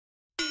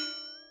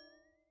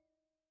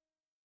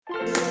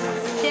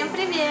Всем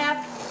привет!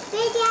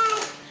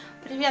 Привет!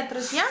 Привет,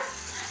 друзья!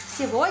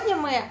 Сегодня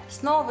мы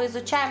снова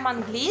изучаем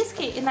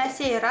английский, и на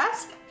сей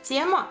раз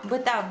тема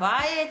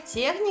 «Бытовая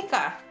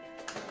техника».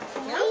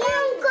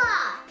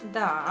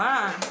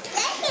 Да.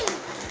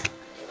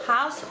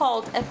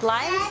 Household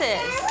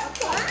appliances.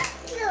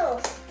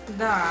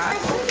 Да.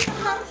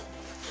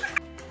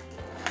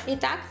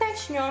 Итак,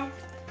 начнем.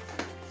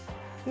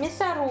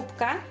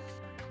 Мясорубка.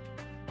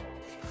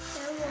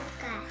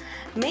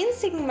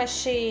 Mincing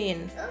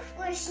machine.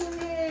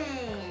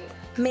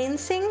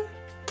 Mincing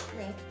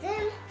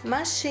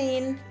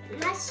machine.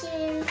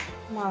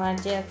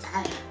 Молодец.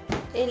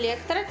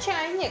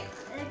 Электрочайник.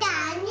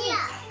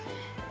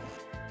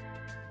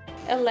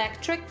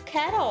 Electric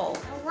kettle.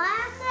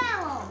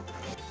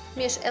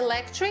 Миш,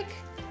 electric.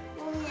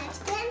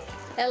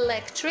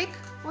 Electric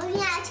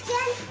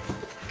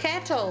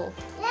kettle.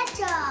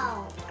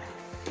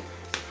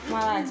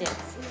 Молодец.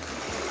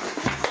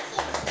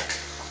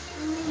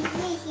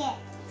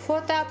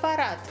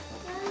 Фотоаппарат.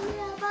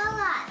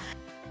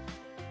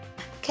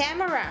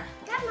 Camera.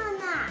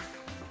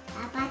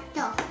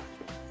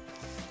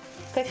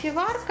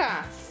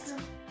 Кофеварка.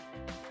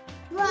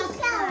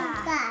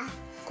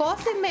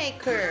 Coffee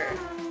maker.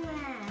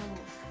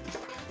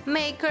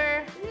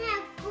 Maker.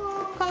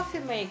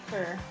 Coffee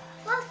maker.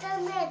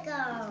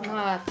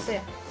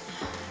 Молодцы.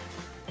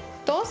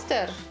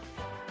 Тостер.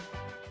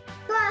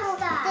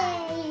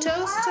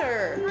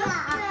 Toaster.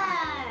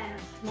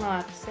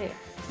 Молодцы.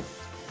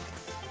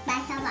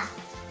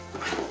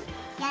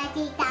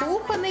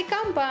 Кухонный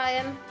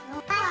комбайн.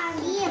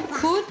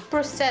 Food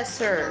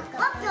processor.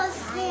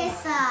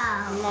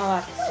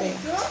 Молодцы.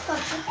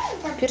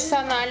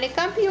 Персональный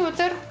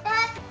компьютер.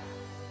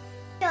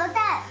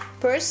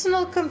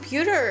 Personal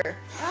computer.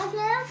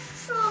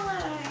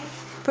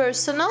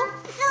 Personal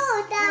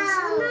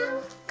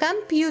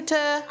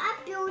computer.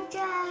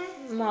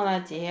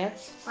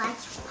 Молодец.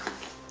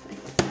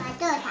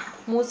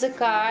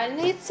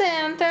 Музыкальный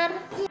центр.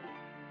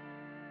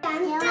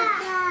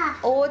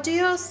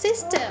 Audio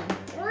system.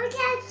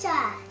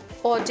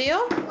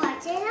 Audio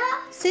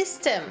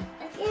system.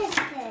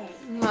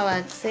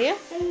 Молодцы.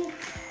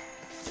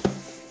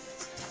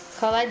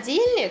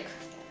 Холодильник.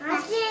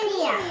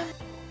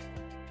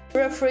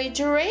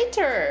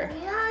 Refrigerator.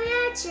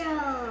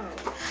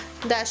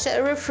 Даша,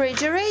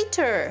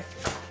 refrigerator.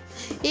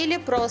 Или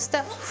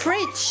просто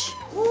fridge.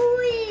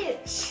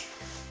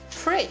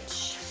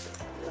 Fridge.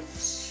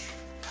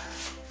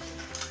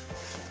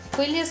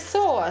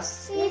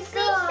 Пылесос.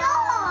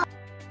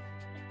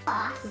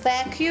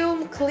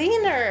 Vacuum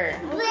cleaner.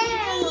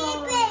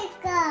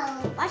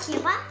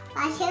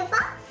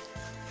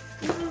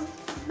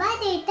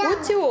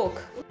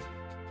 Утюг.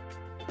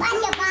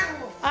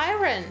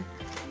 Iron.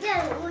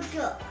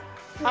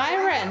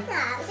 Iron.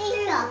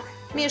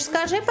 Миш,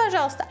 скажи,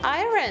 пожалуйста,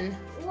 iron.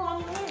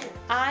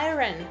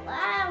 Iron.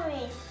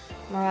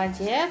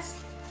 Молодец.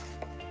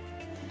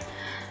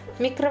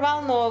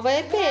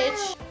 Микроволновая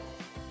печь.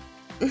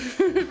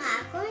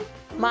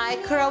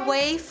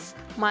 Microwave.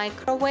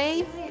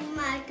 Microwave.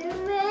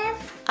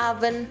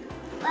 Oven.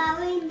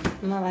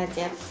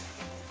 Молодец.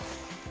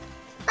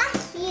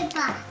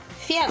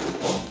 Фен.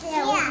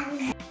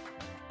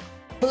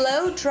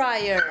 Blow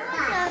dryer.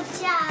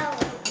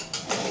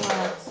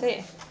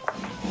 Молодцы.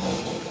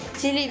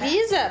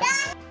 Телевизор.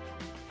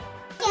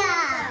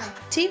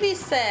 TV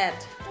set.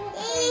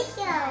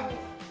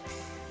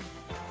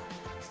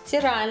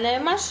 Стиральная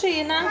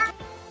машина.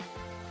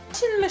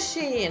 Washing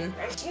machine.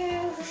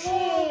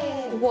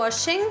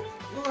 Washing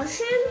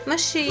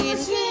machine.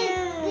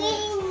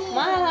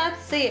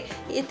 Молодцы.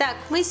 Итак,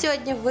 мы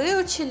сегодня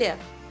выучили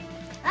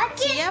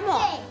тему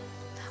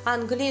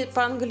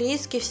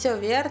по-английски, все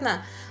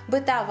верно.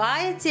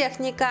 Бытовая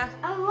техника.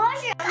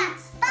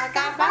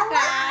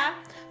 Пока-пока.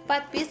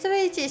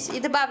 Подписывайтесь и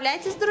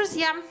добавляйтесь к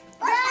друзьям.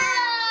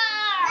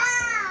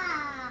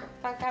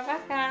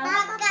 Пока-пока.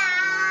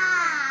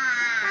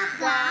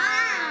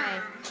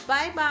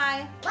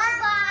 Bye-bye.